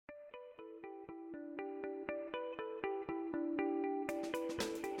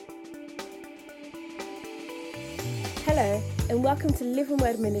and welcome to Living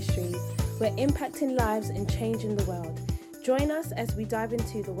Word Ministries. We're impacting lives and changing the world. Join us as we dive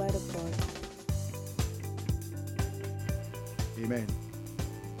into the Word of God. Amen.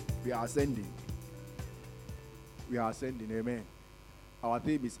 We are ascending. We are ascending. Amen. Our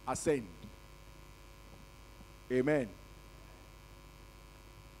theme is ascend. Amen.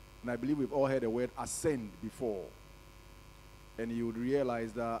 And I believe we've all heard the word ascend before. And you would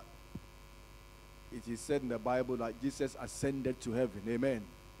realize that it is said in the Bible that Jesus ascended to heaven. Amen.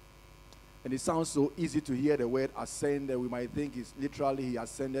 And it sounds so easy to hear the word ascend that we might think it's literally he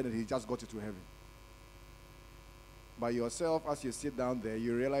ascended and he just got into heaven. By yourself, as you sit down there,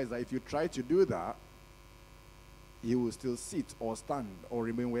 you realize that if you try to do that, you will still sit or stand or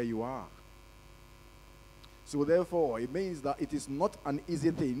remain where you are. So therefore, it means that it is not an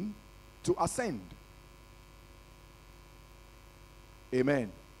easy thing to ascend. Amen.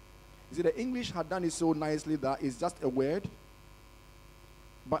 You see, the English had done it so nicely that it's just a word,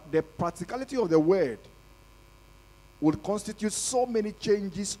 but the practicality of the word would constitute so many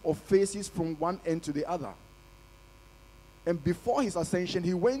changes of phases from one end to the other. And before his ascension,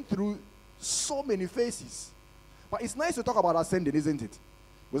 he went through so many phases. But it's nice to talk about ascending, isn't it?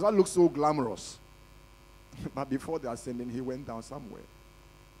 Because that looks so glamorous. But before the ascending, he went down somewhere.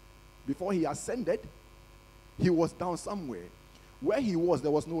 Before he ascended, he was down somewhere. Where he was,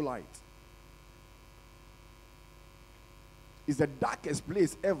 there was no light. It's the darkest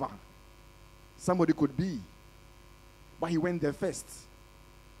place ever somebody could be. But he went there first.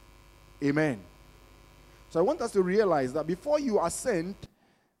 Amen. So I want us to realize that before you ascend,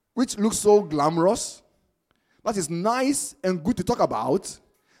 which looks so glamorous, that is nice and good to talk about,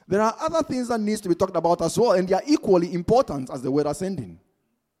 there are other things that needs to be talked about as well, and they are equally important as the word ascending.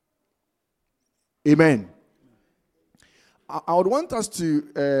 Amen. I would want us to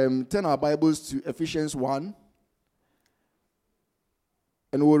turn our Bibles to Ephesians 1,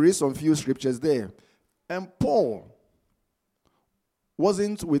 and we'll read some few scriptures there. And Paul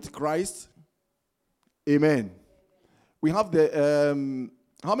wasn't with Christ. Amen. We have the,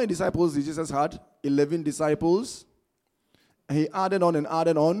 how many disciples did Jesus had? 11 disciples. And he added on and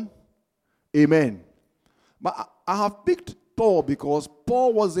added on. Amen. But I have picked Paul because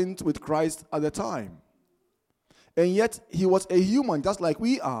Paul wasn't with Christ at the time. And yet, he was a human just like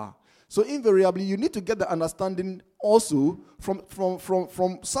we are. So invariably, you need to get the understanding also from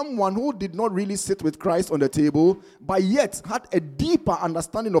someone who did not really sit with Christ on the table, but yet had a deeper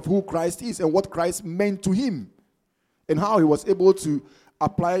understanding of who Christ is and what Christ meant to him, and how he was able to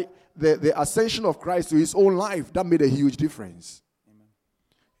apply the ascension of Christ to his own life. That made a huge difference.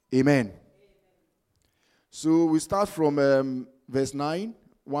 Amen. So we start from verse 9,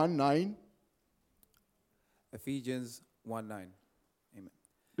 1:9. Ephesians 1:9. Amen.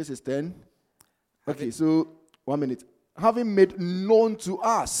 This is 10. Okay, so 1 minute. Having made known to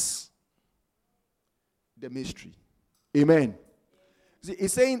us the mystery. Amen. See,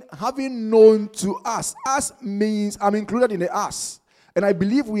 it's saying having known to us. Us means I'm included in the us. And I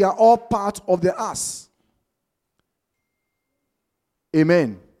believe we are all part of the us.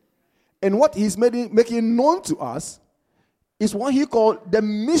 Amen. And what he's making known to us is what he called the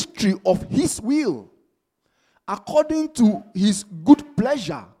mystery of his will, according to his good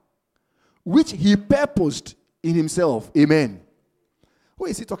pleasure, which he purposed in himself. Amen. Who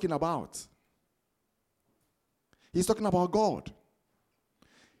is he talking about? He's talking about God.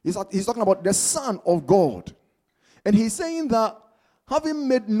 He's talking about the Son of God. And he's saying that having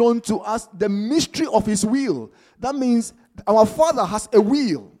made known to us the mystery of his will, that means our Father has a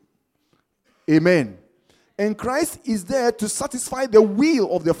will. Amen. And Christ is there to satisfy the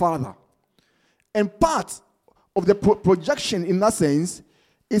will of the Father. And part of the projection in that sense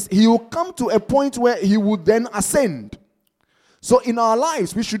is he will come to a point where he will then ascend. So in our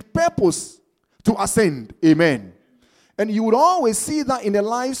lives, we should purpose to ascend. Amen. And you would always see that in the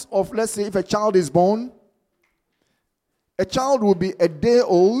lives of, let's say, if a child is born, a child will be a day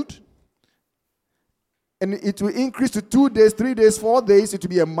old, and it will increase to 2 days, 3 days, 4 days, it will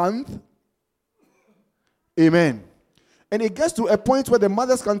be a month. Amen. And it gets to a point where the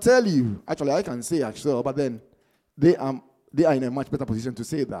mothers can tell you, actually I can say actually, but then they are in a much better position to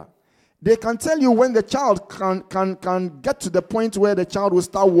say that. They can tell you when the child can get to the point where the child will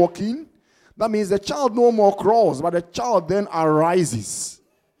start walking. That means the child no more crawls, but the child then arises.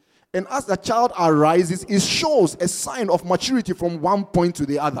 And as the child arises, it shows a sign of maturity from one point to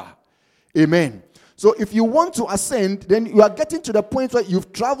the other. Amen. So if you want to ascend, then you are getting to the point where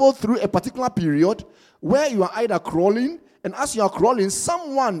you've traveled through a particular period where you are either crawling, and as you are crawling,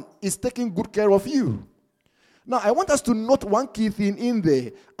 someone is taking good care of you. Now, I want us to note one key thing in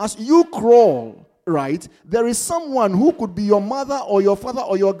there. As you crawl, right, there is someone who could be your mother or your father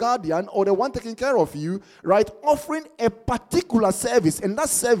or your guardian or the one taking care of you, right, offering a particular service, and that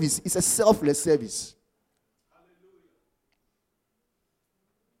service is a selfless service.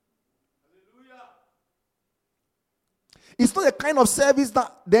 It's not a kind of service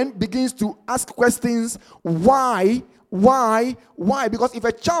that then begins to ask questions, why? Because if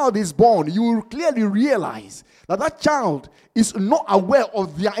a child is born, you will clearly realize that that child is not aware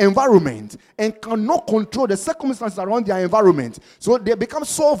of their environment and cannot control the circumstances around their environment. So they become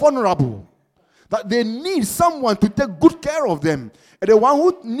so vulnerable that they need someone to take good care of them. And the one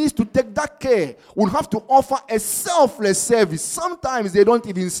who needs to take that care will have to offer a selfless service. Sometimes they don't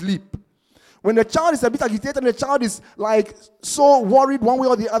even sleep. When the child is a bit agitated and the child is like so worried one way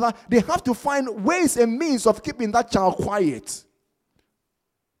or the other, they have to find ways and means of keeping that child quiet.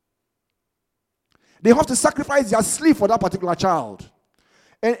 They have to sacrifice their sleep for that particular child.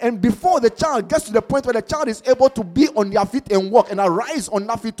 And before the child gets to the point where the child is able to be on their feet and walk and arise on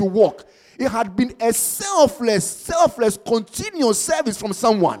their feet to walk, it had been a selfless, continuous service from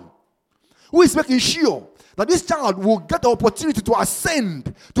someone who is making sure that this child will get the opportunity to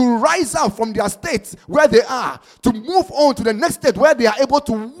ascend, to rise up from their state where they are, to move on to the next state where they are able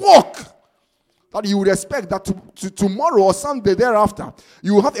to walk. That you would expect that tomorrow or someday thereafter,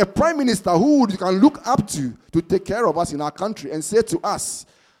 you will have a prime minister who you can look up to take care of us in our country and say to us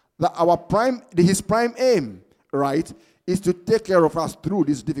that his prime aim, right, is to take care of us through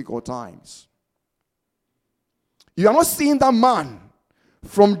these difficult times. You are not seeing that man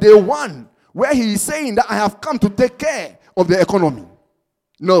from day one where he is saying that I have come to take care of the economy.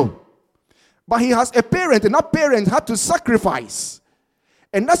 No. But he has a parent, and that parent had to sacrifice.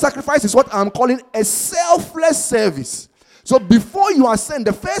 And that sacrifice is what I'm calling a selfless service. So before you ascend,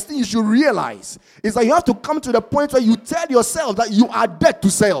 the first thing you should realize is that you have to come to the point where you tell yourself that you are dead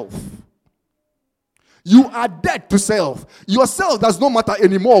to self. You are dead to self. Yourself does not matter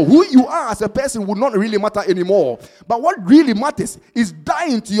anymore. Who you are as a person will not really matter anymore. But what really matters is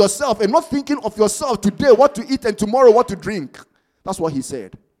dying to yourself and not thinking of yourself today, what to eat, and tomorrow what to drink. That's what he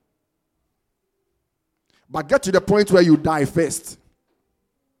said. But get to the point where you die first.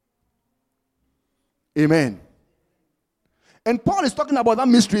 Amen. And Paul is talking about that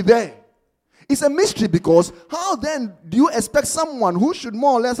mystery there. It's a mystery because how then do you expect someone who should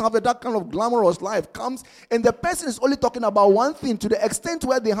more or less have that kind of glamorous life comes and the person is only talking about one thing to the extent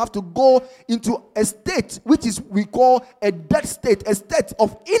where they have to go into a state which is we call a dead state, a state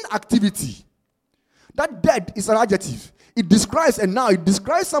of inactivity. That dead is an adjective. It describes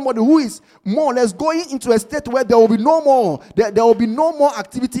somebody who is more or less going into a state where there will be no more, there will be no more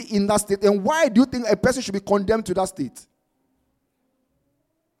activity in that state. And why do you think a person should be condemned to that state?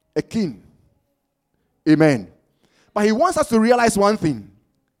 A king. Amen. But he wants us to realize one thing.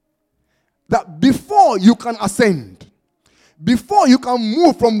 That before you can ascend, before you can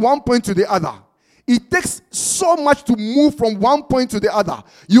move from one point to the other, it takes so much to move from one point to the other.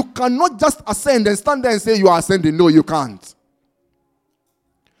 You cannot just ascend and stand there and say you are ascending. No, you can't.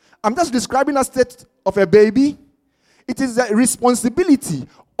 I'm just describing a state of a baby. It is the responsibility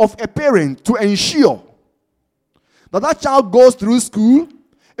of a parent to ensure that child goes through school.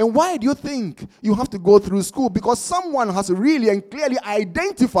 And why do you think you have to go through school? Because someone has really and clearly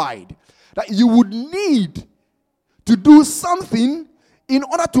identified that you would need to do something in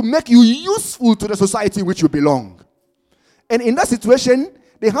order to make you useful to the society in which you belong. And in that situation,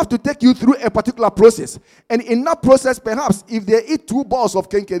 they have to take you through a particular process. And in that process, perhaps, if they eat 2 balls of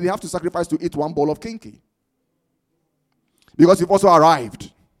kenkey, they have to sacrifice to eat 1 ball of kenkey. Because you've also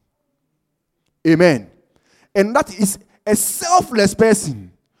arrived. Amen. And that is a selfless person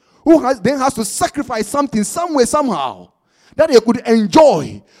who then has to sacrifice something, some way, somehow, that they could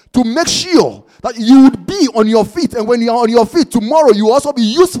enjoy to make sure that you would be on your feet. And when you are on your feet tomorrow, you will also be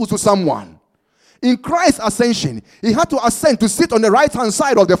useful to someone. In Christ's ascension, he had to ascend to sit on the right-hand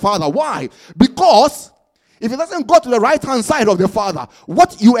side of the Father. Why? Because if he doesn't go to the right-hand side of the Father,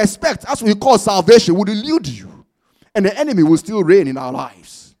 what you expect, as we call salvation, would elude you. And the enemy will still reign in our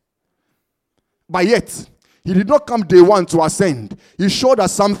lives. But yet, he did not come day one to ascend. He showed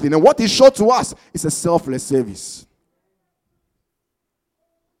us something. And what he showed to us is a selfless service.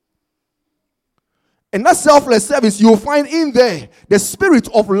 And that selfless service, you'll find in there the spirit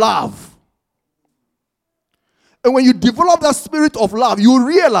of love. And when you develop that spirit of love, you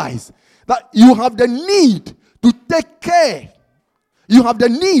realize that you have the need to take care. You have the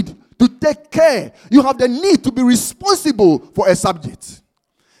need to take care. You have the need to be responsible for a subject.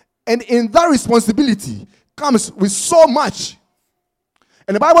 And in that responsibility comes with so much.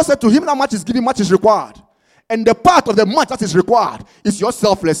 And the Bible said to him that much is given, much is required. And the part of the much that is required is your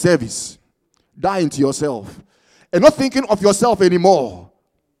selfless service. Dying to yourself. And not thinking of yourself anymore.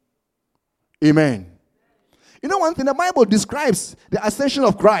 Amen. You know one thing, the Bible describes the ascension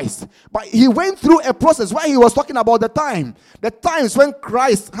of Christ, but he went through a process where he was talking about the times when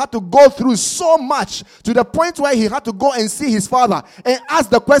Christ had to go through so much to the point where he had to go and see his Father and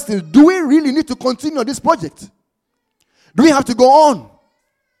ask the question, do we really need to continue this project? Do we have to go on?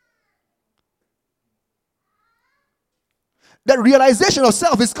 The realization of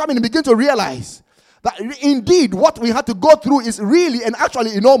self is coming and begin to realize that indeed what we had to go through is really and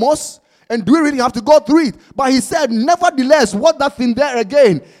actually enormous. And do we really have to go through it? But he said, nevertheless, what that thing there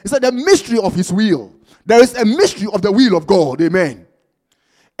again? He said, the mystery of his will. There is a mystery of the will of God. Amen.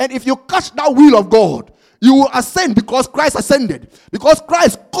 And if you catch that will of God, you will ascend because Christ ascended. Because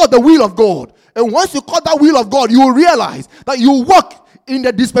Christ caught the will of God. And once you caught that will of God, you will realize that you walk in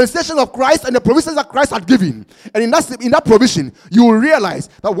the dispensation of Christ and the provisions that Christ had given. And in that provision, you will realize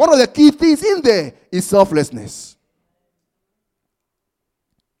that one of the key things in there is selflessness.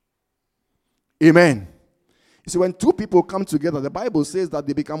 Amen. You see, when two people come together, the Bible says that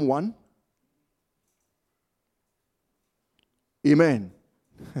they become one. Amen.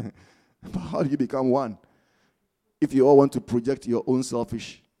 But how do you become one? If you all want to project your own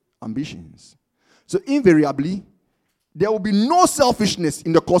selfish ambitions. So invariably, there will be no selfishness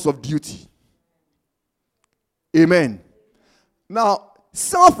in the course of duty. Amen. Now,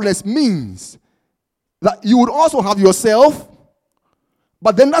 selfless means that you would also have yourself,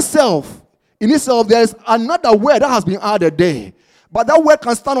 but then that self, in itself, there is another word that has been added there. But that word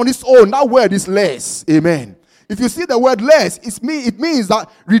can stand on its own. That word is less. Amen. If you see the word less, it means that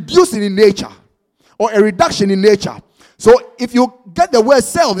reducing in nature or a reduction in nature. So if you get the word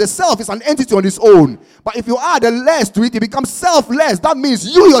self, the self is an entity on its own. But if you add a less to it, it becomes selfless. That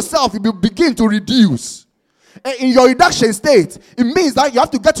means you yourself will begin to reduce. And in your reduction state, it means that you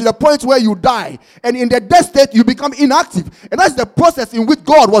have to get to the point where you die. And in the death state, you become inactive. And that's the process in which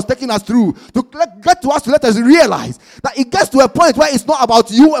God was taking us through. To get to us, to let us realize that it gets to a point where it's not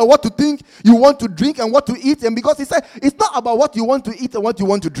about you and what to think, you want to drink and what to eat. And because he said, it's not about what you want to eat and what you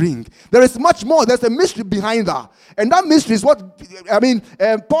want to drink. There is much more. There's a mystery behind that. And that mystery is what,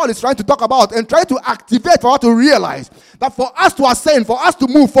 Paul is trying to talk about and trying to activate for us to realize that for us to ascend, for us to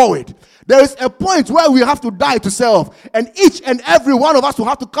move forward, there is a point where we have to die to self. And each and every one of us will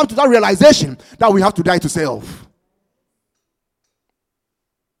have to come to that realization that we have to die to self.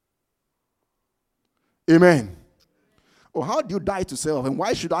 Amen. Oh, how do you die to self? And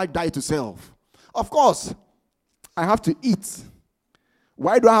why should I die to self? Of course, I have to eat.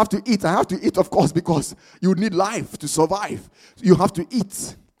 Why do I have to eat? I have to eat, of course, because you need life to survive. You have to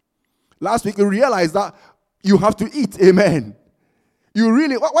eat. Last week, we realized that you have to eat. Amen. You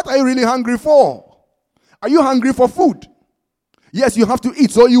really, what are you really hungry for? Are you hungry for food? Yes, you have to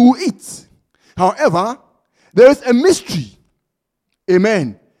eat, so you will eat. However, there is a mystery.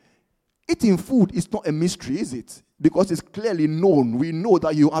 Amen. Eating food is not a mystery, is it? Because it's clearly known. We know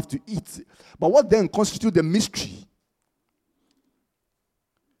that you have to eat. But what then constitutes the mystery?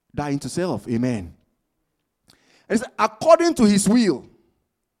 Dying to self. Amen. And it's according to his will,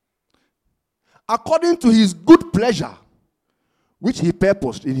 according to his good pleasure, which he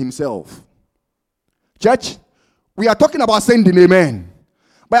purposed in himself. Church, we are talking about ascending, amen.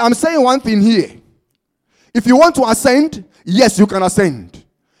 But I'm saying one thing here. If you want to ascend, yes, you can ascend.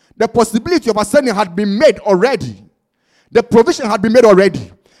 The possibility of ascending had been made already. The provision had been made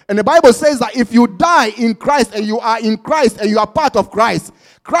already. And the Bible says that if you die in Christ and you are in Christ and you are part of Christ,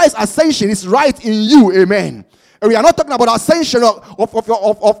 Christ's ascension is right in you, amen. And we are not talking about ascension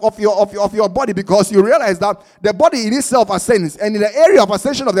of your body, because you realize that the body in itself ascends. And in the area of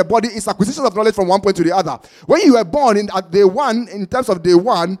ascension of the body is acquisition of knowledge from one point to the other. When you were born at day one, in terms of day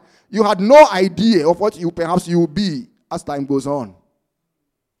one, you had no idea of what you will be as time goes on.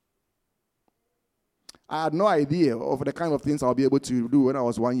 I had no idea of the kind of things I'll be able to do when I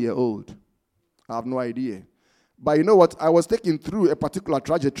was 1 year old. I have no idea. But you know what? I was taken through a particular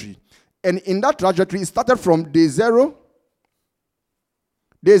trajectory. And in that trajectory, it started from day zero.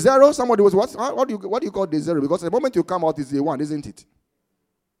 Day zero, somebody was, what do you call day zero? Because the moment you come out is day one, isn't it?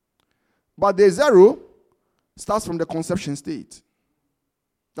 But day zero starts from the conception state.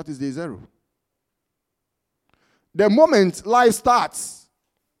 That is day zero. The moment life starts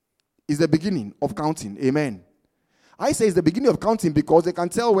is the beginning of counting. Amen. I say it's the beginning of counting because they can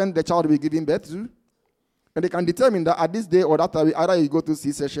tell when the child will be giving birth to. And they can determine that at this day or that time, either you go to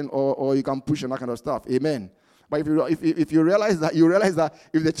C-section or you can push and that kind of stuff. Amen. But if you realize that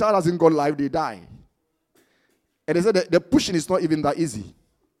if the child hasn't gone live, they die. And they said the pushing is not even that easy.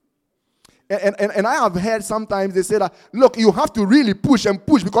 And I have heard sometimes they say that, look, you have to really push and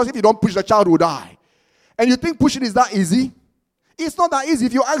push, because if you don't push, the child will die. And you think pushing is that easy? It's not that easy.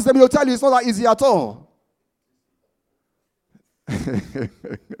 If you ask them, they'll tell you it's not that easy at all.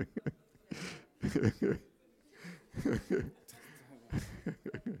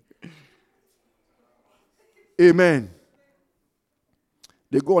 Amen.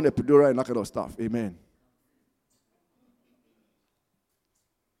 They go on epidural and that kind of stuff. Amen.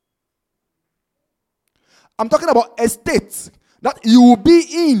 I'm talking about a state that you will be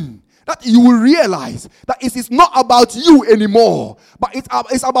in, that you will realize that it is not about you anymore, but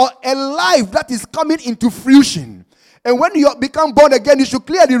it's about a life that is coming into fruition. And when you become born again, you should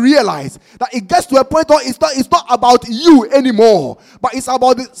clearly realize that it gets to a point where it's not about you anymore, but it's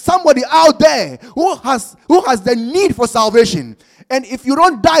about somebody out there who has the need for salvation. And if you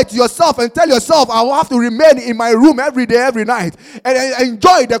don't die to yourself and tell yourself, I will have to remain in my room every day, every night, and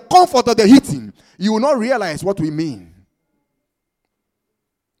enjoy the comfort of the heating, you will not realize what we mean.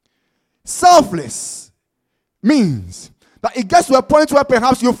 Selfless means that it gets to a point where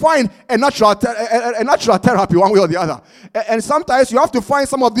perhaps you find a natural therapy one way or the other. And sometimes you have to find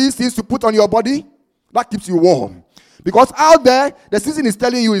some of these things to put on your body that keeps you warm. Because out there, the season is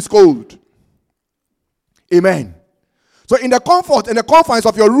telling you it's cold. Amen. So in the comfort and the confines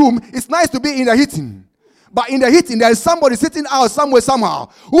of your room, it's nice to be in the heating. But in the heating, there is somebody sitting out somewhere, somehow,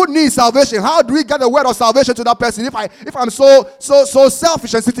 who needs salvation. How do we get the word of salvation to that person if I'm so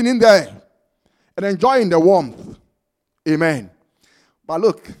selfish and sitting in there and enjoying the warmth? Amen. But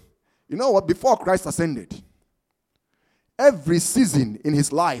look, you know what? Before Christ ascended, every season in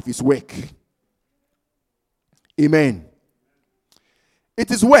his life is work. Amen.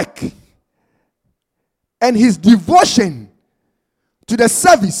 It is work. And his devotion to the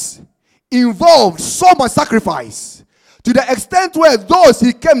service involved so much sacrifice, to the extent where those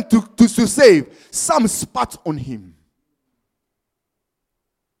he came to save, some spat on him.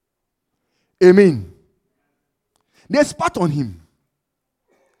 Amen. They spat on him.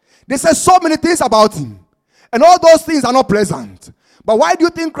 They said so many things about him. And all those things are not pleasant. But why do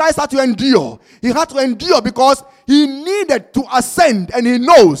you think Christ had to endure? He had to endure because he needed to ascend, and he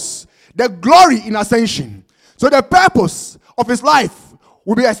knows the glory in ascension. So the purpose of his life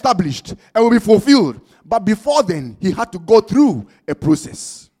will be established and will be fulfilled. But before then, he had to go through a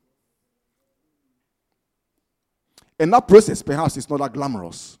process. And that process perhaps is not that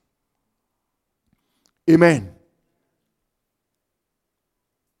glamorous. Amen.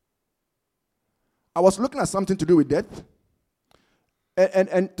 I was looking at something to do with death.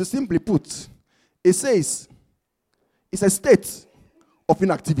 And to simply put, it says it's a state of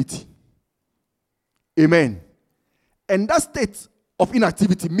inactivity. Amen. And that state of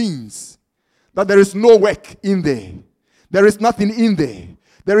inactivity means that there is no work in there. There is nothing in there.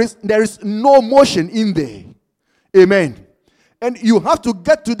 There is no motion in there. Amen. And you have to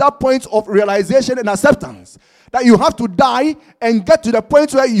get to that point of realization and acceptance that you have to die and get to the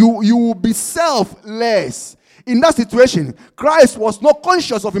point where you will be selfless. In that situation, Christ was not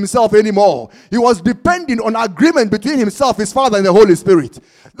conscious of himself anymore. He was depending on agreement between himself, his Father, and the Holy Spirit.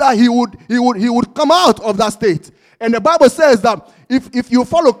 That he would come out of that state. And the Bible says that if you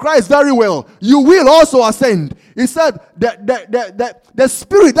follow Christ very well, you will also ascend. He said that the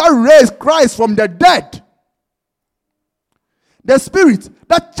spirit that raised Christ from the dead, the spirit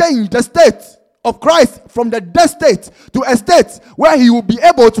that changed the state of Christ from the dead state to a state where he will be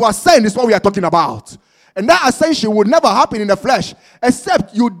able to ascend is what we are talking about. And that ascension will never happen in the flesh,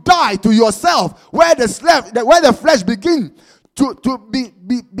 except you die to yourself, where the flesh begins to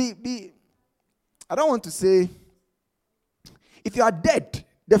be. I don't want to say, if you are dead,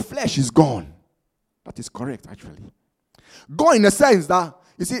 the flesh is gone. That is correct, actually. Gone in the sense that,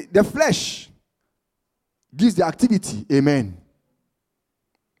 you see, the flesh gives the activity. Amen.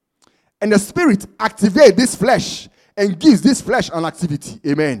 And the spirit activates this flesh and gives this flesh an activity.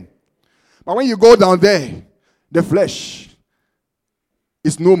 Amen. But when you go down there, the flesh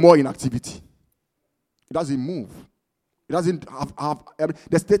is no more in activity. It doesn't move. It doesn't have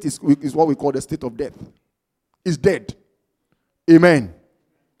the state is what we call the state of death. It's dead. Amen.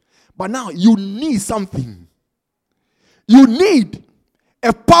 But now you need something. You need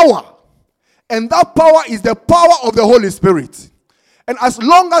a power. And that power is the power of the Holy Spirit. And as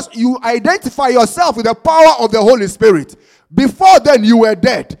long as you identify yourself with the power of the Holy Spirit, before then you were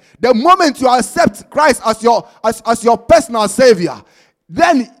dead. The moment you accept Christ as your personal Savior,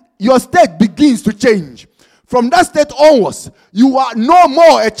 then your state begins to change. From that state onwards, you are no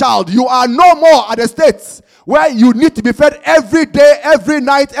more a child. You are no more at the state where you need to be fed every day, every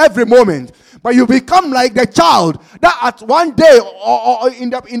night, every moment. But you become like the child that at one day or in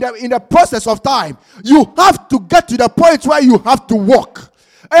the process of time, you have to get to the point where you have to walk.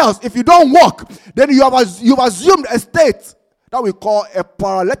 Else, if you don't walk, then you've assumed a state that we call a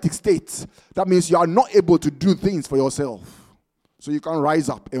paralytic state. That means you are not able to do things for yourself. So you can rise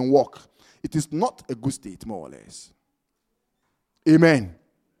up and walk. It is not a good state, more or less. Amen.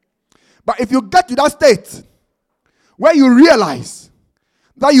 But if you get to that state where you realize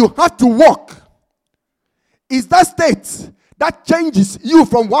that you have to walk, is that state that changes you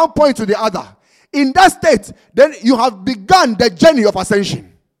from one point to the other. In that state, then you have begun the journey of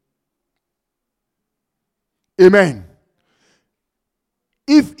ascension. Amen.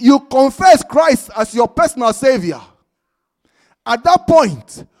 If you confess Christ as your personal Savior, at that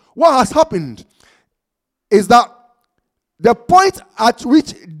point, what has happened is that the point at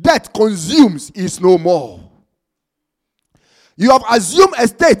which death consumes is no more. You have assumed a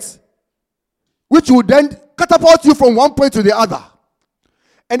state which will then catapult you from one point to the other.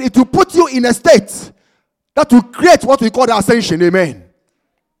 And it will put you in a state that will create what we call the ascension. Amen.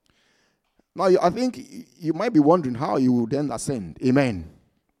 Now, I think you might be wondering how you will then ascend. Amen.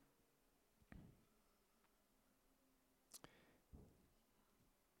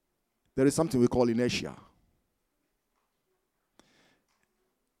 There is something we call inertia.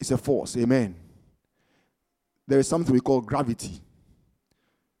 It's a force. Amen. There is something we call gravity.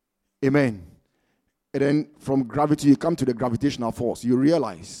 Amen. And then from gravity, you come to the gravitational force. You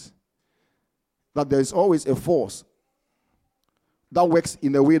realize that there is always a force that works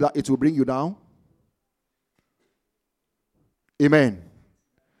in a way that it will bring you down. Amen.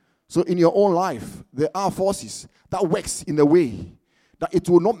 So in your own life, there are forces that works in a way that it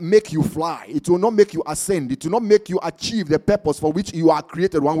will not make you fly. It will not make you ascend. It will not make you achieve the purpose for which you are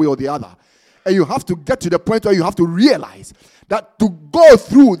created one way or the other. And you have to get to the point where you have to realize that to go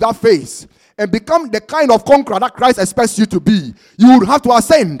through that phase and become the kind of conqueror that Christ expects you to be, you would have to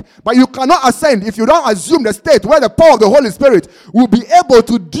ascend. But you cannot ascend if you don't assume the state where the power of the Holy Spirit will be able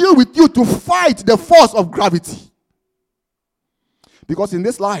to deal with you to fight the force of gravity. Because in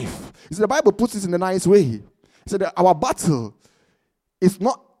this life, the Bible puts it in a nice way. It said that our battle is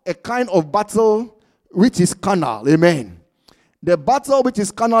not a kind of battle which is carnal. Amen. The battle which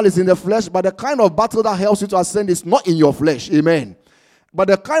is carnal is in the flesh, but the kind of battle that helps you to ascend is not in your flesh. Amen. But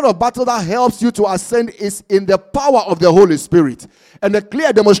the kind of battle that helps you to ascend is in the power of the Holy Spirit. And the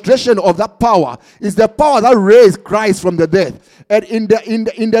clear demonstration of that power is the power that raised Christ from the dead. And in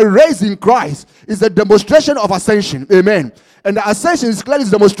the raising Christ is the demonstration of ascension. Amen. And the ascension is clearly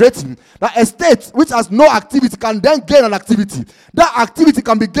demonstrating that a state which has no activity can then gain an activity. That activity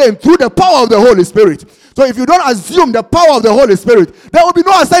can be gained through the power of the Holy Spirit. So if you don't assume the power of the Holy Spirit, there will be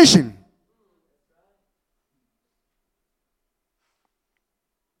no ascension.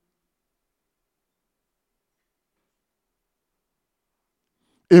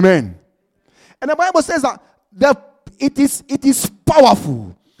 Amen. And the Bible says that it is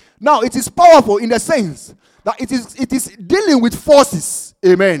powerful. Now, it is powerful in the sense that it is dealing with forces.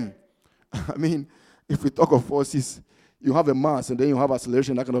 Amen. I mean, if we talk of forces, you have a mass and then you have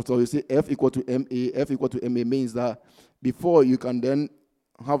acceleration, that kind of stuff. You say F equal to ma. F equal to ma means that before you can then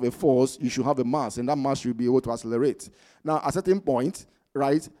have a force, you should have a mass, and that mass should be able to accelerate. Now, at a certain point,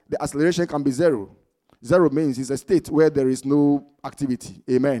 right, the acceleration can be zero. Zero means it's a state where there is no activity.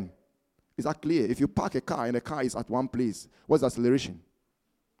 Amen. Is that clear? If you park a car and the car is at one place, what's the acceleration?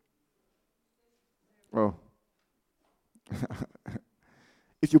 Oh.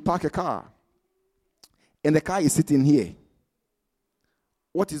 If you park a car and the car is sitting here,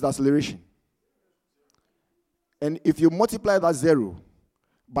 what is the acceleration? And if you multiply that zero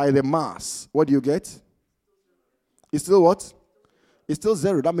by the mass, what do you get? It's still what? It's still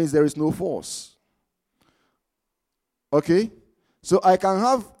zero. That means there is no force. Okay? So I can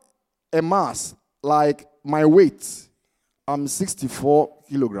have a mass like my weight. I'm 64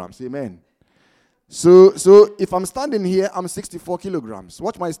 kilograms. Amen. So if I'm standing here, I'm 64 kilograms.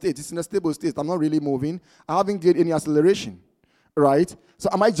 Watch my state. It's in a stable state. I'm not really moving. I haven't gained any acceleration. Right? So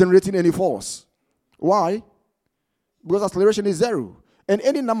am I generating any force? Why? Because acceleration is zero. And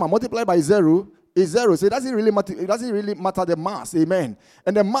any number multiplied by zero is zero. So it doesn't really matter the mass. Amen.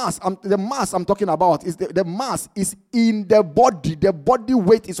 And the mass I'm talking about is the mass is in the body. The body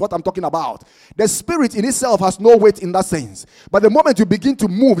weight is what I'm talking about. The spirit in itself has no weight in that sense. But the moment you begin to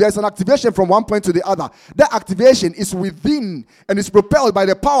move, there's an activation from one point to the other. That activation is within and is propelled by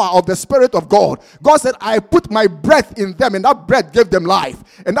the power of the Spirit of God. God said, I put my breath in them, and that breath gave them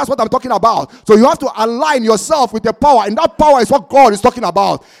life. And that's what I'm talking about. So you have to align yourself with the power, and that power is what God is talking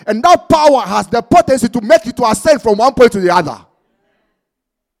about. And that power has the potency to make you to ascend from one point to the other.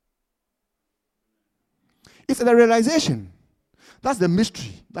 It's the realization. That's the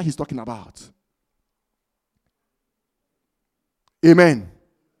mystery that he's talking about. Amen.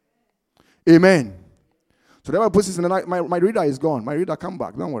 Amen. So the Bible puts this in the night. My reader is gone. My reader, come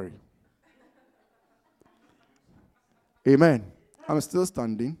back. Don't worry. Amen. I'm still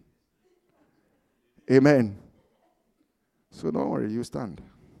standing. Amen. So don't worry, you stand.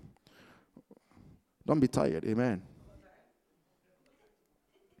 Don't be tired. Amen.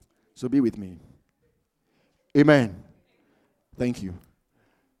 So be with me. Amen. Thank you.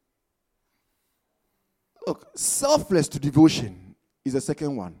 Look, selfless to devotion is the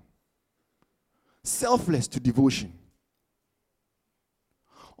second one. Selfless to devotion.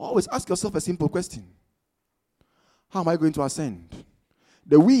 Always ask yourself a simple question. How am I going to ascend?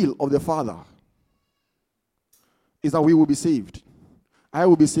 The will of the Father is that we will be saved. I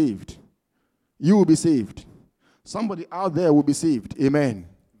will be saved. You will be saved. Somebody out there will be saved. Amen.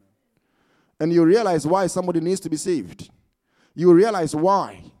 And you realize why somebody needs to be saved. You realize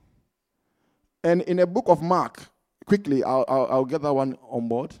why. And in the book of Mark, quickly, I'll get that one on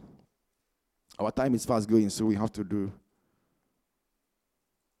board. Our time is fast going, so we have to do.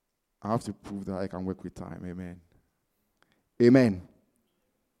 I have to prove that I can work with time. Amen. Amen.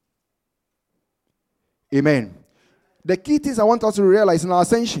 Amen. The key things I want us to realize in our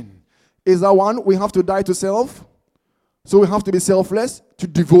ascension is that one, we have to die to self. So we have to be selfless to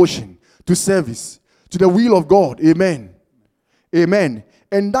devotion, to service, to the will of God. Amen. Amen.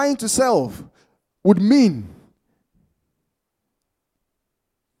 And dying to self would mean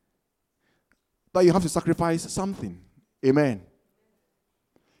that you have to sacrifice something. Amen.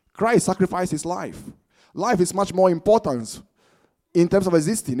 Christ sacrificed his life. Life is much more important in terms of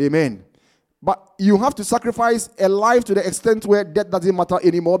existing. Amen. But you have to sacrifice a life to the extent where death doesn't matter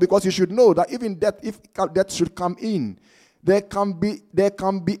anymore, because you should know that even death, if death should come in, there can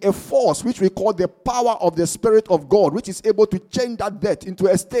be a force which we call the power of the Spirit of God, which is able to change that death into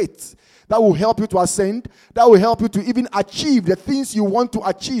a state that will help you to ascend, that will help you to even achieve the things you want to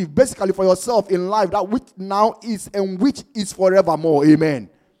achieve, basically for yourself in life, that which now is and which is forevermore. Amen.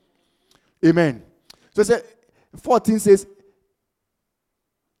 Amen. So 14 says,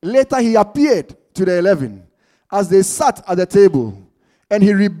 later he appeared to the 11 as they sat at the table, and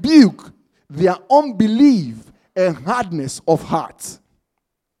he rebuked their unbelief and hardness of heart.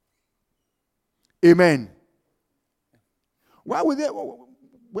 Amen. Why would they?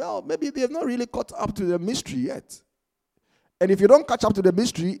 Well, maybe they have not really caught up to the mystery yet. And if you don't catch up to the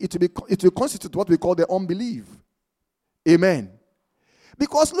mystery, it will constitute what we call the unbelief. Amen.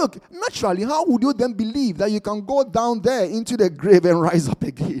 Because look, naturally, how would you then believe that you can go down there into the grave and rise up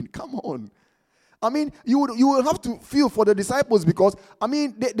again? Come on. I mean, you will have to feel for the disciples, because, I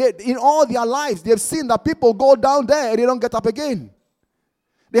mean, they in all their lives, they've seen that people go down there and they don't get up again.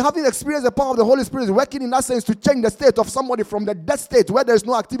 They haven't experienced the power of the Holy Spirit working in that sense to change the state of somebody from the dead state where there is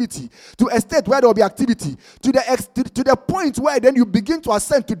no activity to a state where there will be activity, to the point where then you begin to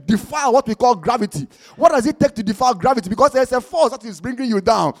ascend to defy what we call gravity. What does it take to defy gravity? Because there's a force that is bringing you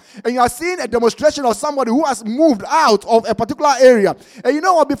down. And you are seeing a demonstration of somebody who has moved out of a particular area. And you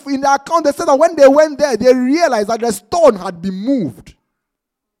know what? In the account, they said that when they went there, they realized that the stone had been moved.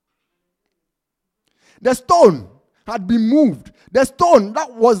 The stone had been moved. The stone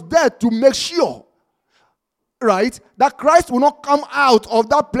that was there to make sure, right, that Christ will not come out of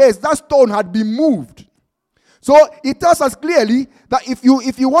that place, that stone had been moved. So it tells us clearly that if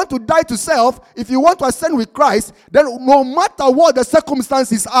you want to die to self, if you want to ascend with Christ, then no matter what the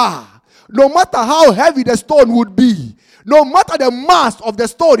circumstances are, no matter how heavy the stone would be, no matter the mass of the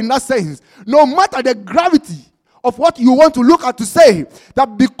stone in that sense, no matter the gravity of what you want to look at to say,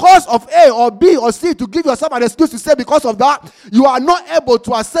 that because of A or B or C, to give yourself an excuse to say because of that, you are not able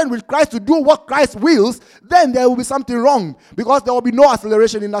to ascend with Christ to do what Christ wills, then there will be something wrong, because there will be no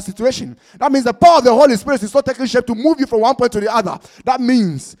acceleration in that situation. That means the power of the Holy Spirit is not taking shape to move you from one point to the other. That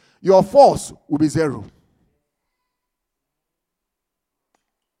means your force will be zero.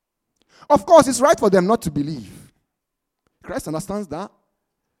 Of course, it's right for them not to believe. Christ understands that.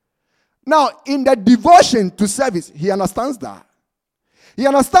 Now, in the devotion to service, he understands that. He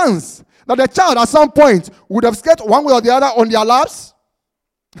understands that the child at some point would have skipped one way or the other on their laps.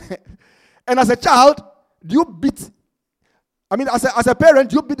 And as a child, as a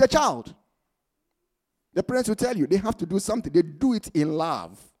parent, you beat the child. The parents will tell you they have to do something. They do it in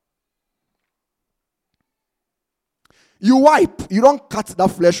love. You wipe. You don't cut that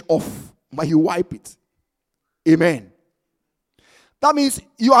flesh off, but you wipe it. Amen. That means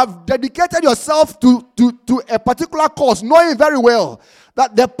you have dedicated yourself to a particular cause, knowing very well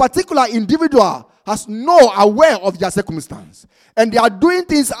that the particular individual has no aware of their circumstance. And they are doing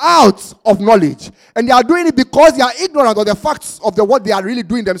things out of knowledge. And they are doing it because they are ignorant of the facts of what they are really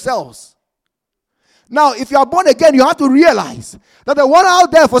doing themselves. Now, if you are born again, you have to realize that the one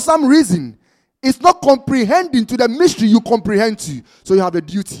out there, for some reason, is not comprehending to the mystery you comprehend to. So you have a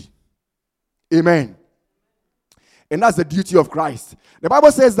duty. Amen. And that's the duty of Christ. The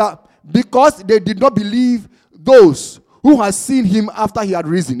Bible says that because they did not believe those who had seen him after he had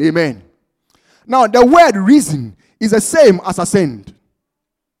risen. Amen. Now, the word risen is the same as ascend.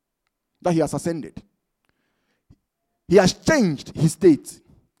 That he has ascended. He has changed his state.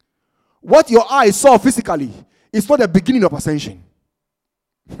 What your eyes saw physically is not the beginning of ascension.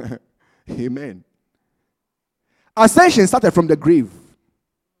 Amen. Ascension started from the grave.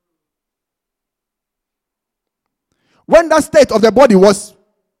 When that state of the body was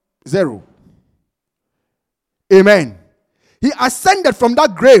 0. Amen. He ascended from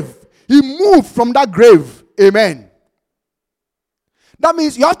that grave. He moved from that grave. Amen. That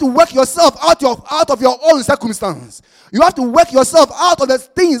means you have to work yourself out of your own circumstance. You have to work yourself out of the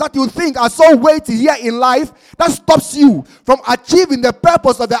things that you think are so weighty here in life that stops you from achieving the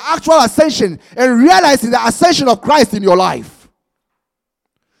purpose of the actual ascension and realizing the ascension of Christ in your life.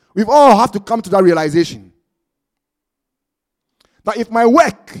 We all have to come to that realization. That if my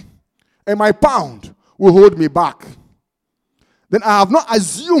work and my pound will hold me back, then I have not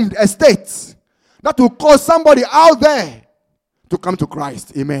assumed a state that will cause somebody out there to come to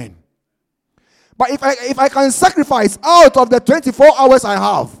Christ. Amen. But if I can sacrifice out of the 24 hours I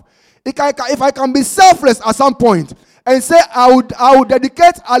have, if I can be selfless at some point and say I would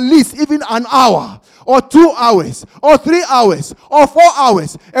dedicate at least even an hour or 2 hours or 3 hours or 4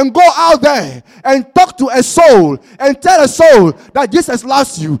 hours and go out there and talk to a soul and tell a soul that Jesus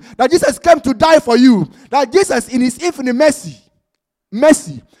loves you, that Jesus came to die for you, that Jesus in his infinite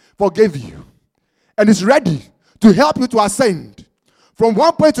mercy forgave you and is ready to help you to ascend from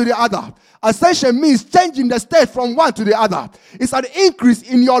one point to the other. Ascension means changing the state from one to the other. It's an increase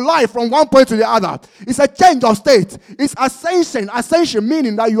in your life from one point to the other. It's a change of state. It's ascension. Ascension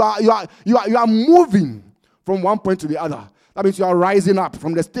meaning that you are moving from one point to the other. That means you are rising up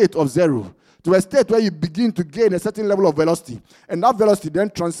from the state of 0 to a state where you begin to gain a certain level of velocity. And that velocity then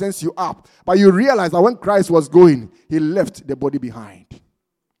transcends you up. But you realize that when Christ was going, he left the body behind.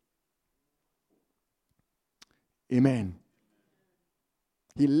 Amen.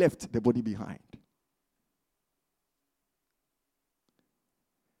 He left the body behind.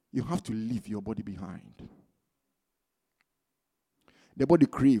 You have to leave your body behind. The body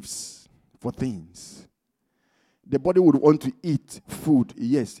craves for things. The body would want to eat food.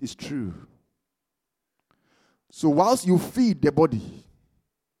 Yes, it's true. So whilst you feed the body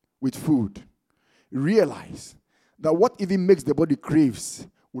with food, realize that what even makes the body craves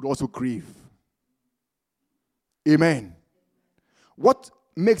would also crave. Amen. What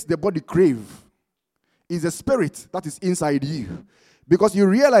makes the body crave is the spirit that is inside you. Because you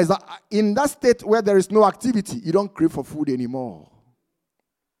realize that in that state where there is no activity, you don't crave for food anymore.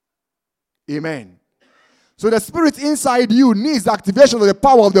 Amen. So the spirit inside you needs the activation of the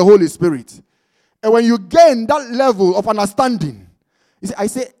power of the Holy Spirit. And when you gain that level of understanding, I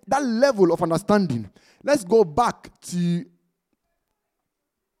say that level of understanding, let's go back to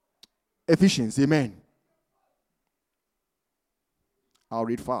Ephesians. Amen. I'll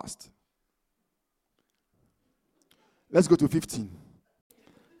read fast. Let's go to 15.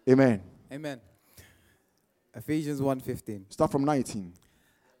 Amen. Amen. Ephesians 1:15. Start from 19.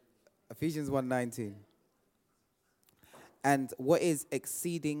 Ephesians 1:19. And what is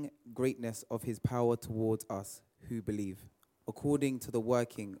exceeding greatness of his power towards us who believe, according to the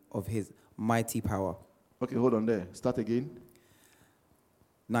working of his mighty power. Okay, hold on there. Start again.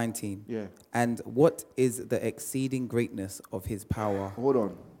 19. Yeah. And what is the exceeding greatness of his power? Hold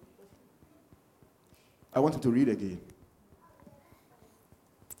on. I want you to read again.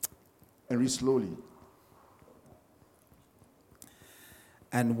 And read slowly.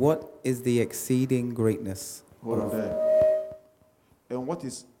 And what is the exceeding greatness? Hold on there. And what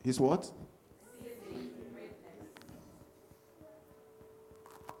is his what?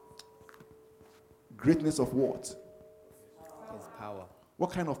 Greatness of what? His power.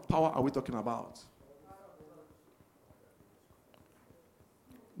 What kind of power are we talking about?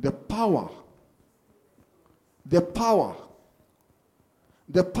 The power. The power.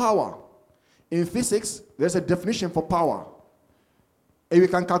 The power. In physics, there's a definition for power. And we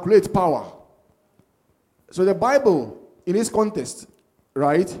can calculate power. So the Bible, in its context,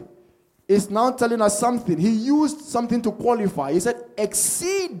 right, is now telling us something. He used something to qualify. He said,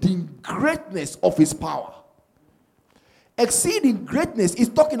 exceeding greatness of his power. Exceeding greatness is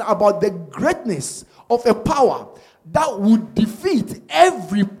talking about the greatness of a power that would defeat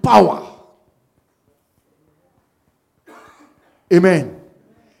every power. Amen.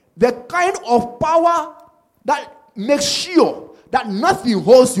 The kind of power that makes sure that nothing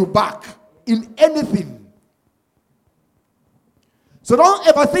holds you back in anything. So don't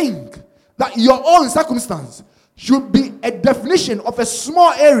ever think that your own circumstance should be a definition of a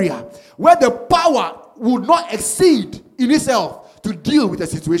small area where the power would not exceed in itself to deal with a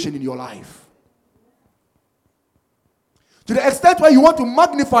situation in your life. To the extent where you want to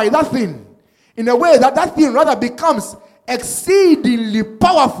magnify that thing in a way that that thing rather becomes exceedingly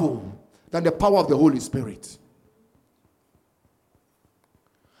powerful than the power of the Holy Spirit.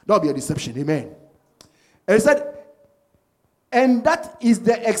 That will be a deception. Amen. And he said, and that is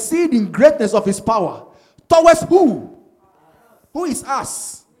the exceeding greatness of his power. Towards who? Who is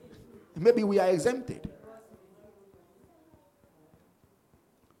us? Maybe we are exempted.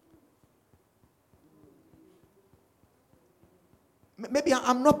 Maybe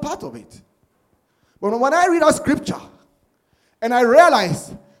I'm not part of it. But when I read our scripture and I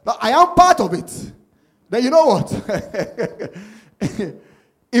realize that I am part of it, then you know what?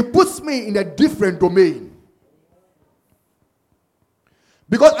 It puts me in a different domain.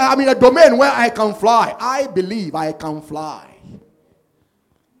 Because I am in a domain where I can fly. I believe I can fly.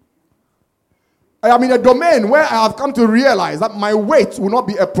 I am in a domain where I have come to realize that my weight will not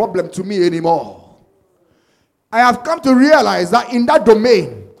be a problem to me anymore. I have come to realize that in that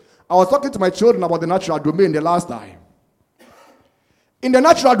domain, I was talking to my children about the natural domain the last time. In the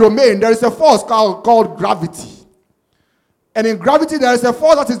natural domain, there is a force called gravity. And in gravity, there is a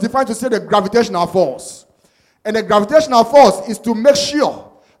force that is defined to say the gravitational force. And the gravitational force is to make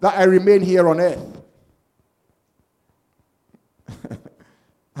sure that I remain here on earth.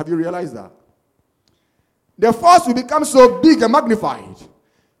 Have you realized that? The force will become so big and magnified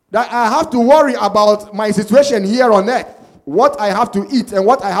that I have to worry about my situation here on earth, what I have to eat and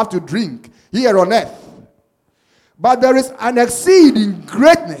what I have to drink here on earth. But there is an exceeding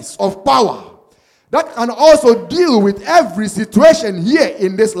greatness of power that can also deal with every situation here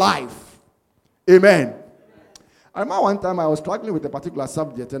in this life. Amen. I remember one time I was struggling with a particular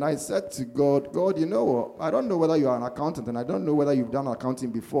subject and I said to God, God, you know what? I don't know whether you are an accountant and I don't know whether you've done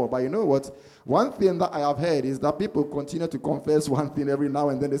accounting before, but you know what? One thing that I have heard is that people continue to confess one thing every now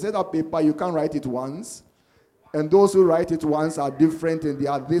and then. They say that paper, you can't write it once. And those who write it once are different and they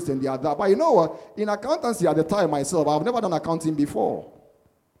are this and they are that. But you know what? In accountancy at the time myself, I've never done accounting before.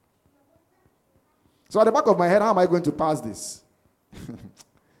 So at the back of my head, how am I going to pass this?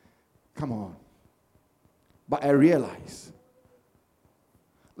 Come on. But I realize,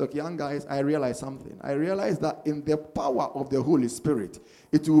 look, young guys, I realize something. I realize that in the power of the Holy Spirit,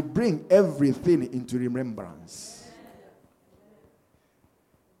 it will bring everything into remembrance.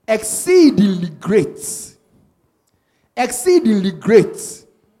 Exceedingly great. Exceedingly great.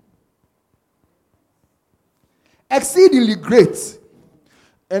 Exceedingly great.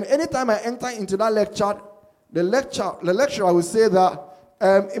 And anytime I enter into that lecture, the lecturer will say that,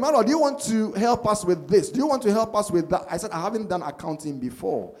 Emmanuel, do you want to help us with this? Do you want to help us with that? I said, I haven't done accounting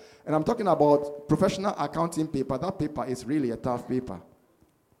before. And I'm talking about professional accounting paper. That paper is really a tough paper.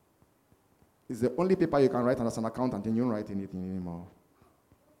 It's the only paper you can write as an accountant and you don't write anything anymore.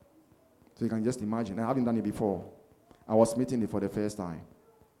 So you can just imagine. I haven't done it before. I was meeting it for the first time.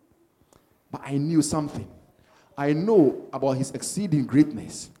 But I knew something. I know about his exceeding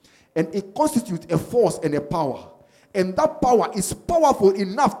greatness. And it constitutes a force and a power. And that power is powerful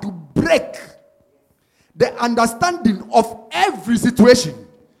enough to break the understanding of every situation.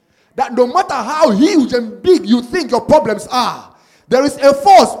 That no matter how huge and big you think your problems are, there is a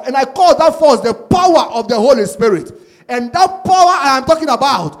force, and I call that force the power of the Holy Spirit. And that power I am talking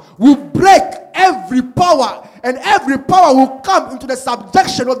about will break every power, and every power will come into the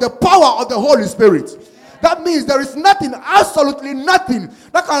subjection of the power of the Holy Spirit. That means there is nothing, absolutely nothing,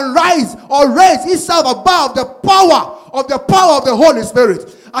 that can rise or raise itself above the power of the Holy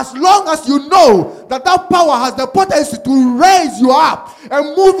Spirit. As long as you know that that power has the potency to raise you up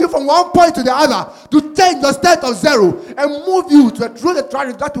and move you from one point to the other, to change the state of zero and move you to a true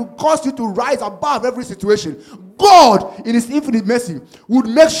trajectory that will cause you to rise above every situation. God, in his infinite mercy, would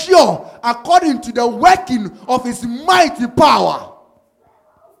make sure, according to the working of his mighty power.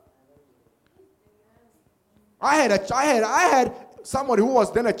 I had somebody who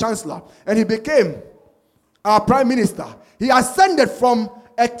was then a chancellor, and he became our prime minister. He ascended from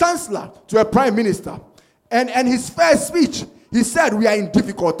a chancellor to a prime minister. And his first speech, he said, we are in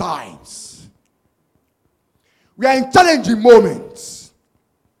difficult times. We are in challenging moments.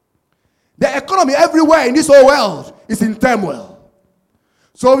 The economy everywhere in this whole world is in turmoil.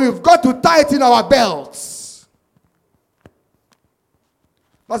 So we've got to tighten our belts.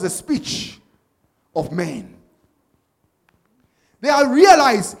 That's the speech of men. They have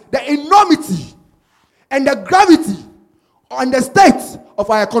realized the enormity and the gravity and the state of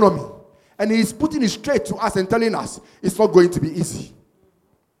our economy. And he is putting it straight to us and telling us it's not going to be easy.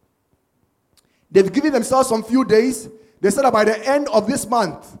 They've given themselves some few days. They said that by the end of this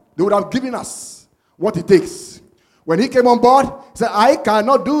month, they would have given us what it takes. When he came on board, he said, I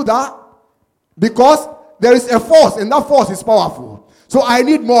cannot do that because there is a force, and that force is powerful. So I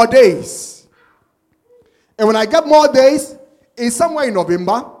need more days. And when I get more days, in somewhere in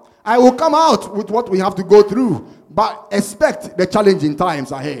November, I will come out with what we have to go through, but expect the challenging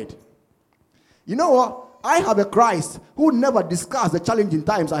times ahead. You know what? I have a Christ who never discussed the challenging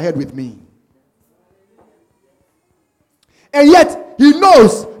times ahead with me. And yet, he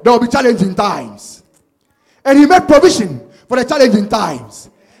knows there will be challenging times. And he made provision for the challenging times.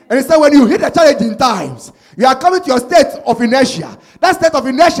 And he said, when you hit the challenging times, you are coming to your state of inertia. That state of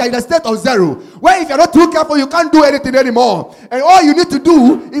inertia is the state of zero, where if you're not too careful, you can't do anything anymore. And all you need to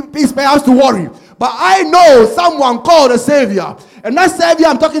do is perhaps to worry. But I know someone called a Savior. And that Savior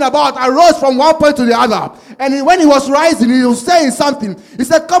I'm talking about arose from one point to the other. And when he was rising, he was saying something. He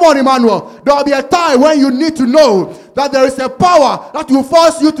said, come on, Emmanuel. There will be a time when you need to know that there is a power that will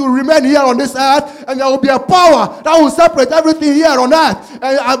force you to remain here on this earth. And there will be a power that will separate everything here on earth.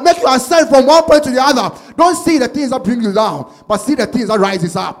 And make you ascend from one point to the other. Don't see the things that bring you down, but see the things that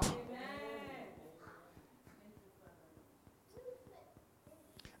rises up.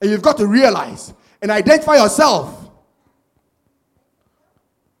 And you've got to realize and identify yourself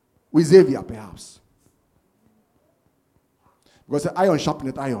with Xavier, perhaps. Because the iron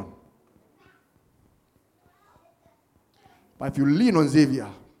sharpeneth iron. But if you lean on Xavier,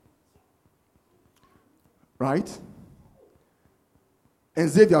 right? And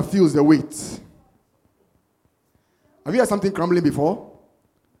Xavier feels the weight. Have you heard something crumbling before?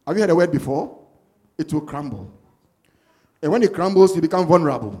 Have you heard a word before? It will crumble. And when it crumbles, you become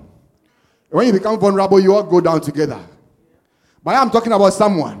vulnerable. And when you become vulnerable, you all go down together. But I'm talking about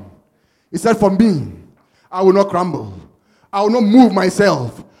someone. He said, for me, I will not crumble. I will not move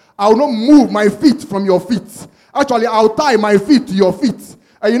myself. I will not move my feet from your feet. Actually, I'll tie my feet to your feet.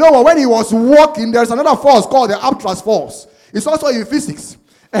 And you know what? When he was walking, there's another force called the upthrust force. It's also in physics.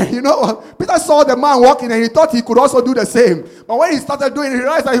 And you know what? Peter saw the man walking and he thought he could also do the same. But when he started doing it, he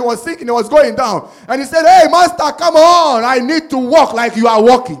realized that he was sinking, he was going down. And he said, hey, master, come on. I need to walk like you are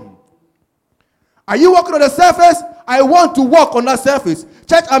walking. Are you walking on the surface? I want to walk on that surface.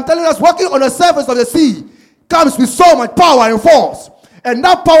 Church, I'm telling us, walking on the surface of the sea comes with so much power and force. And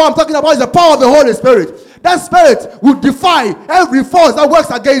that power I'm talking about is the power of the Holy Spirit. That Spirit will defy every force that works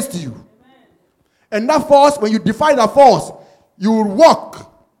against you. And that force, when you defy that force, you will walk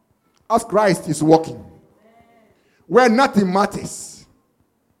as Christ is walking, where nothing matters.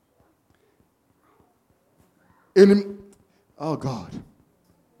 Oh God.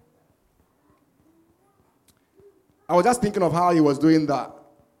 I was just thinking of how he was doing that.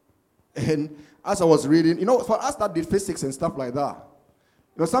 And as I was reading, you know, for us that did physics and stuff like that,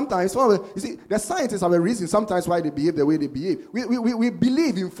 you know, sometimes, you see, the scientists have a reason sometimes why they behave the way they behave. We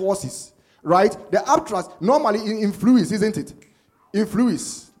believe in forces, right? The upthrust, normally in fluids, isn't it? In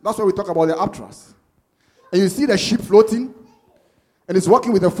fluids. That's why we talk about the upthrust. And you see the ship floating, and it's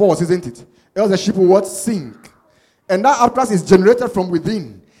working with a force, isn't it? Else the ship will what? Sink. And that upthrust is generated from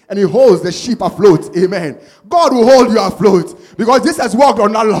within. And he holds the ship afloat. Amen. God will hold you afloat. Because this has worked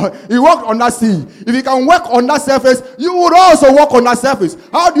on that. He worked on that sea. If he can work on that surface, you would also walk on that surface.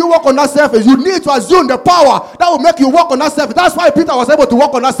 How do you walk on that surface? You need to assume the power that will make you walk on that surface. That's why Peter was able to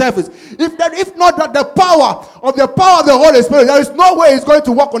walk on that surface. If not that the power of the Holy Spirit, there is no way he's going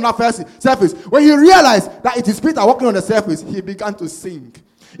to walk on that surface. When he realized that it is Peter walking on the surface, he began to sink.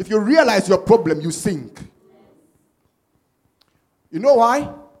 If you realize your problem, you sink. You know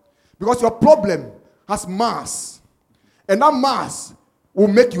why? Because your problem has mass. And that mass will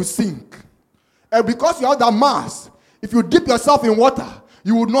make you sink. And because you have that mass, if you dip yourself in water,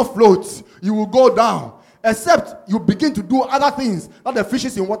 you will not float. You will go down. Except you begin to do other things that the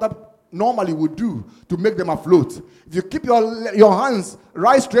fishes in water normally would do to make them afloat. If you keep your hands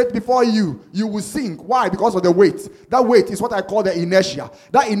right straight before you, you will sink. Why? Because of the weight. That weight is what I call the inertia.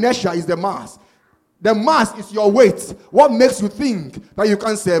 That inertia is the mass. The mass is your weight. What makes you think that you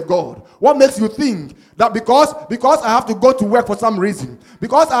can't serve God? What makes you think that because I have to go to work for some reason,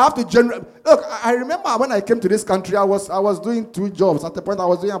 because I have to generate? Look, I remember when I came to this country, I was doing 2 jobs. At the point, I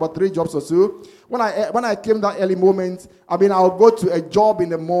was doing about 3 jobs or so. When I came that early moment, I mean, I'll go to a job in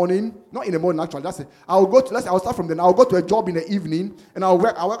the morning. Not in the morning, actually. I'll start from then. I'll go to a job in the evening, and I'll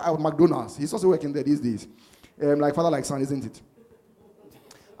work at McDonald's. He's also working there these days. Like father, like son, isn't it?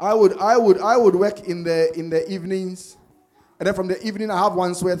 I would work in the evenings, and then from the evening I have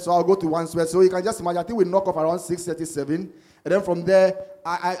one sweat, so I'll go to one sweat. So you can just imagine, I think we knock off around 6:37, and then from there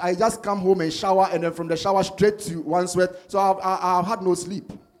I just come home and shower, and then from the shower straight to one sweat. So I've had no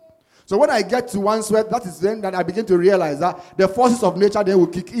sleep. So when I get to one sweat, that is then that I begin to realize that the forces of nature then will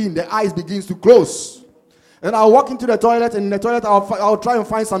kick in. The eyes begins to close. And I'll walk into the toilet, and in the toilet, I'll try and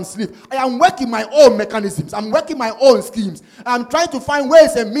find some sleep. I am working my own mechanisms. I'm working my own schemes. I'm trying to find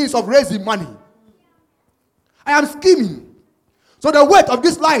ways and means of raising money. I am scheming. So the weight of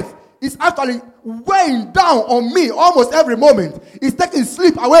this life is actually weighing down on me almost every moment. It's taking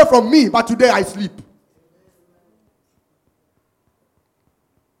sleep away from me, but today I sleep.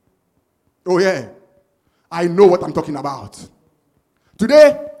 Oh yeah, I know what I'm talking about.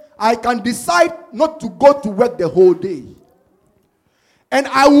 Today, I can decide not to go to work the whole day. And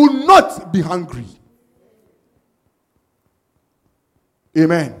I will not be hungry.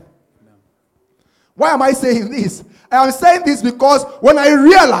 Amen. No. Why am I saying this? I am saying this because when I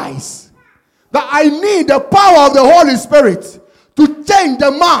realize that I need the power of the Holy Spirit to change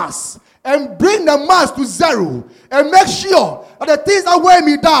the mass and bring the mass to zero and make sure that the things that weigh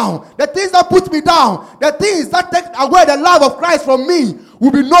me down, the things that put me down, the things that take away the love of Christ from me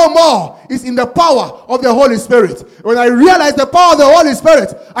will be no more. It's in the power of the Holy Spirit. When I realize the power of the Holy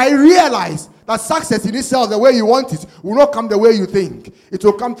Spirit, I realize that success in itself, the way you want it, will not come the way you think. It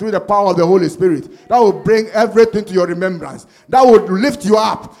will come through the power of the Holy Spirit. That will bring everything to your remembrance. That will lift you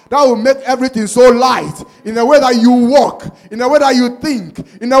up. That will make everything so light in the way that you walk, in the way that you think,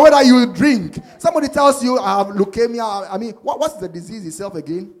 in the way that you drink. Somebody tells you, I have leukemia. I mean, what's the disease itself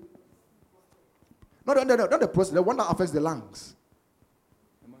again? No, not the process. The one that affects the lungs.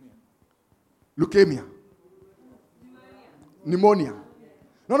 Leukemia. Pneumonia.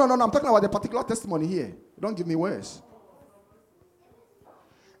 No, I'm talking about the particular testimony here. Don't give me words.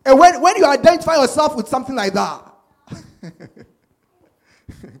 And when you identify yourself with something like that,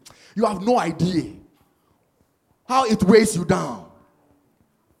 you have no idea how it weighs you down.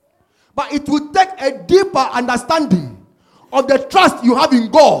 But it will take a deeper understanding of the trust you have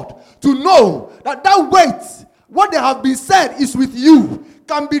in God to know that weight, what they have been said is with you,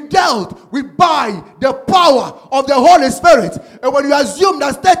 can be dealt with by the power of the Holy Spirit. And when you assume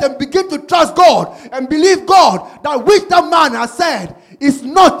that state and begin to trust God and believe God that which that man has said is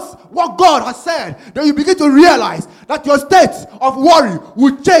not what God has said, then you begin to realize that your state of worry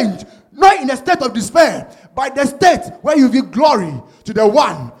will change, not in a state of despair, but the state where you give glory to the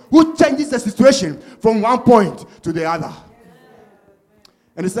one who changes the situation from one point to the other.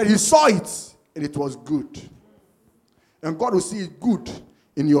 And he said he saw it and it was good. And God will see it good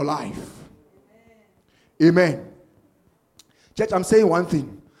in your life. Amen. Church, I'm saying one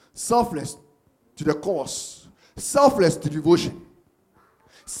thing. Selfless to the cause. Selfless to devotion.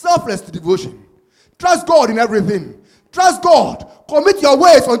 Selfless to devotion. Trust God in everything. Trust God. Commit your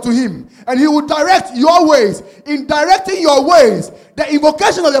ways unto Him. And He will direct your ways. In directing your ways, the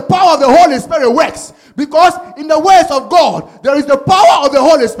invocation of the power of the Holy Spirit works. Because in the ways of God, there is the power of the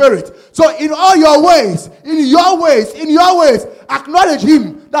Holy Spirit. So in all your ways, acknowledge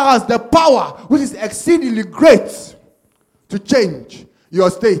Him that has the power which is exceedingly great to change your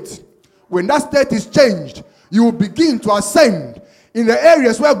state. When that state is changed, you will begin to ascend in the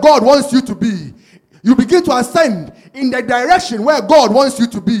areas where God wants you to be. You begin to ascend in the direction where God wants you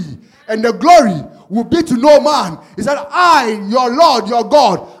to be. And the glory will be to no man. He said, I, your Lord, your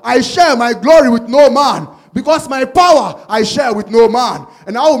God, I share my glory with no man, because my power I share with no man.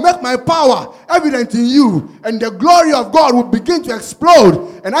 And I will make my power evident in you, and the glory of God will begin to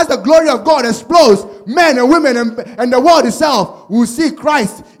explode. And as the glory of God explodes, men and women and the world itself will see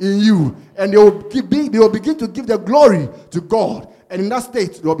Christ in you. And they will begin to give the glory to God. And in that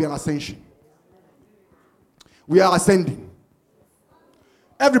state, there will be an ascension. We are ascending.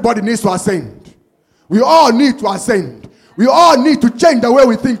 Everybody needs to ascend. We all need to ascend. We all need to change the way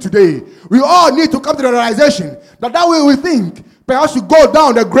we think today. We all need to come to the realization that way we think perhaps should go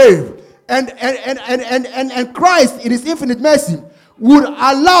down the grave. And Christ, in His infinite mercy, would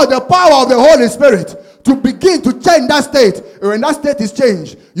allow the power of the Holy Spirit to begin to change that state. And when that state is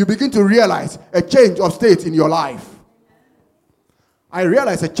changed, you begin to realize a change of state in your life. I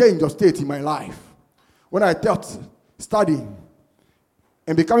realize a change of state in my life. when I thought studying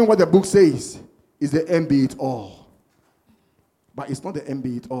and becoming what the book says is the end be it all. But it's not the end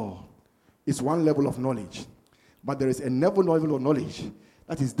be it all. It's one level of knowledge. But there is another level of knowledge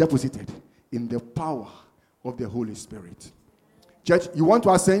that is deposited in the power of the Holy Spirit. Church, you want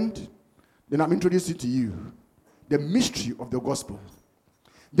to ascend? Then I'm introducing to you the mystery of the gospel.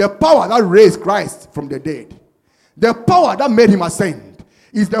 The power that raised Christ from the dead. The power that made him ascend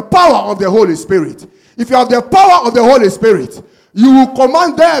is the power of the Holy Spirit. If you have the power of the Holy Spirit, you will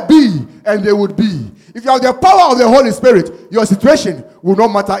command there be, and they would be. If you have the power of the Holy Spirit, your situation will not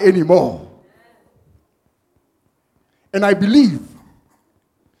matter anymore. And I believe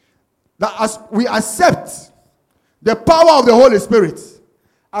that as we accept the power of the Holy Spirit,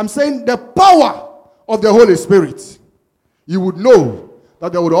 I'm saying the power of the Holy Spirit, you would know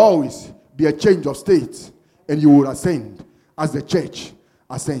that there would always be a change of state and you will ascend as the church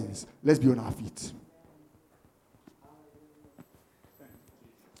ascends. Let's be on our feet.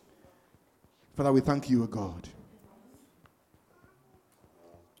 Father, we thank you, O God.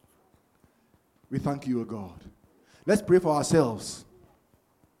 We thank you, O God. Let's pray for ourselves.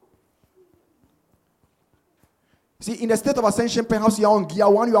 See, in the state of ascension, perhaps you are on gear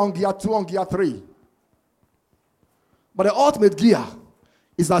 1, you are on gear 2, on gear 3. But the ultimate gear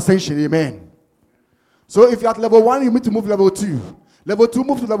is ascension, amen. So if you're at level 1, you need to move to level 2. Level 2,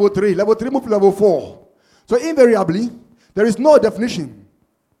 move to level 3. Level 3, move to level 4. So invariably, there is no definition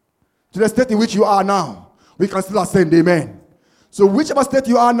to the state in which you are now. We can still ascend, amen. So whichever state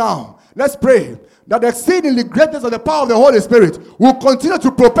you are now, let's pray that the exceedingly greatness of the power of the Holy Spirit will continue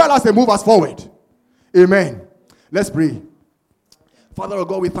to propel us and move us forward. Amen. Let's pray. Father, O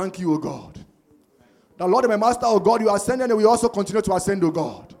God, we thank you, O God. The Lord and my Master, O God, you ascended and we also continue to ascend, O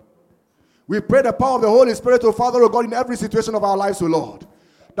God. We pray the power of the Holy Spirit, O Father, O God, in every situation of our lives, O Lord.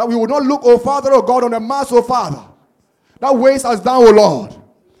 That we will not look, O Father, O God, on the mass, O Father, that weighs us down, O Lord.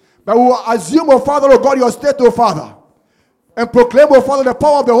 But we will assume, O Father, O God, your state, O Father, and proclaim, O Father, the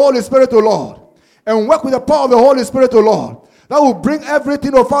power of the Holy Spirit, O Lord, and work with the power of the Holy Spirit, O Lord. That will bring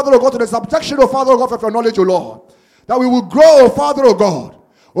everything, O Father, O God, to the subjection, O Father, O God, of your knowledge, O Lord. That we will grow, O Father, O God.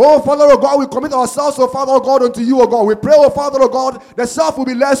 Oh, Father, O God, we commit ourselves, O Father, O God, unto you, O God. We pray, O Father, O God, the self will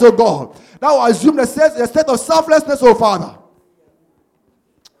be less, O God. That will assume the state of selflessness, O Father.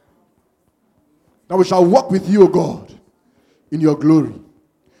 That we shall walk with you, O God, in your glory.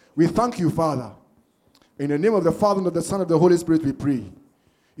 We thank you, Father. In the name of the Father and of the Son and of the Holy Spirit, we pray.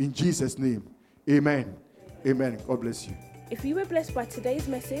 In Jesus' name, amen. Amen. God bless you. If you were blessed by today's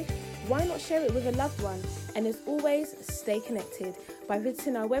message, why not share it with a loved one? And as always, stay connected by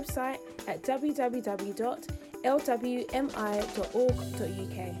visiting our website at www.lwmi.org.uk.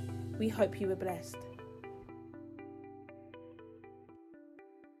 We hope you were blessed.